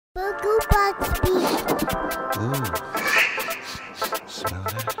BUKU beat. Ooh. Smell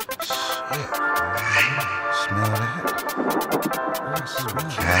that? Shit. Smell that?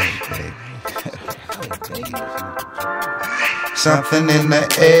 Smell baby. Something in the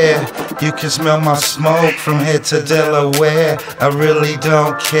air. You can smell my smoke from here to Delaware. I really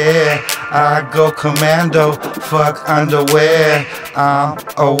don't care. I go commando, fuck underwear. I'm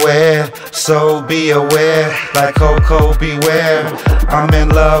aware, so be aware. Like Coco, beware. I'm in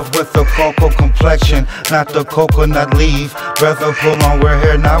love with the cocoa complexion, not the coconut leaf. Rather pull on wear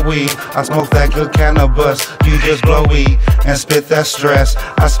hair, not weave. I smoke that good cannabis, you just blow weed and spit that stress.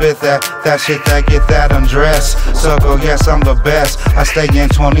 I spit that shit that get that undressed. So go, yes, I'm the best. I stay in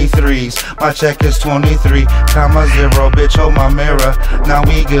 23s. My check is 23, comma 0. Bitch, hold my mirror. Now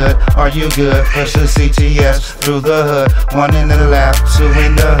we good. Are you good? Push the CTS through the hood. 1 in the lap, 2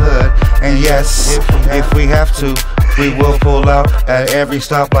 in the hood. And yes, if we have to, we will pull out at every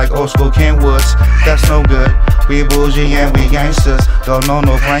stop like old school Kenwoods. That's no good. We bougie and we gangsters. Don't know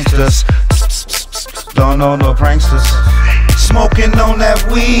no pranksters. Don't know no pranksters. Smoking on that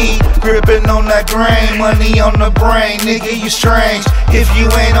weed, gripping on that grain, money on the brain, nigga you strange. If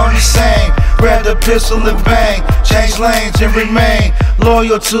you ain't on the same, grab the pistol and bang, change lanes and remain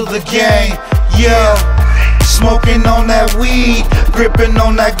loyal to the game. Yo, smoking on that weed, gripping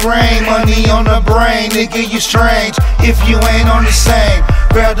on that grain, money on the brain, nigga you strange. If you ain't on the same,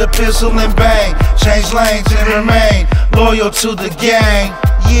 grab the pistol and bang, change lanes and remain loyal to the gang.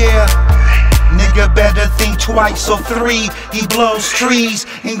 Yeah. Nigga better think twice or 3. He blows trees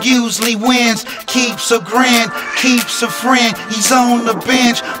and usually wins. Keeps a grin, keeps a friend. He's on the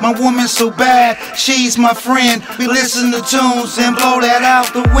bench. My woman's so bad, she's my friend. We listen to tunes and blow that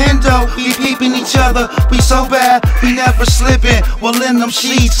out the window. We peeping each other, we so bad, we never slipping. Well in them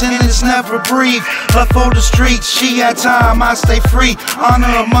sheets and it's never brief. Love for the streets, she had time, I stay free.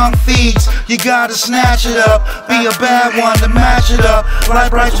 Honor among thieves, you gotta snatch it up. Be a bad one to match it up.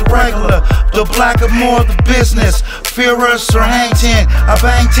 Like right to regular. The black or more the business. Fear us or hang 10. I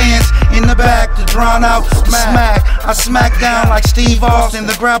bang 10s in the back to drown out smack. I smack down like Steve Austin.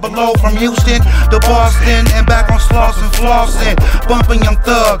 The grab a low from Houston to Boston and back on Slauson flossing. Bumping young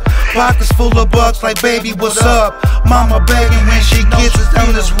thug. Pockets full of bucks like baby what's up. Mama begging when she gets it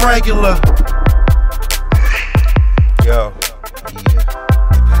done as regular. Yo, yeah.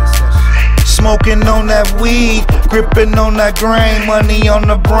 Smoking on that weed, gripping on that grain, money on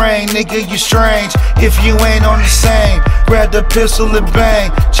the brain, nigga you strange. If you ain't on the same, grab the pistol and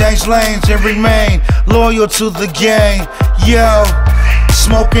bang, change lanes and remain loyal to the gang. Yo,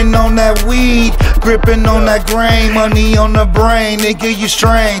 smoking on that weed, gripping on that grain, money on the brain, nigga you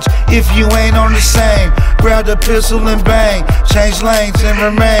strange. If you ain't on the same, grab the pistol and bang, change lanes and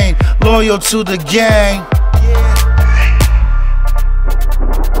remain loyal to the gang.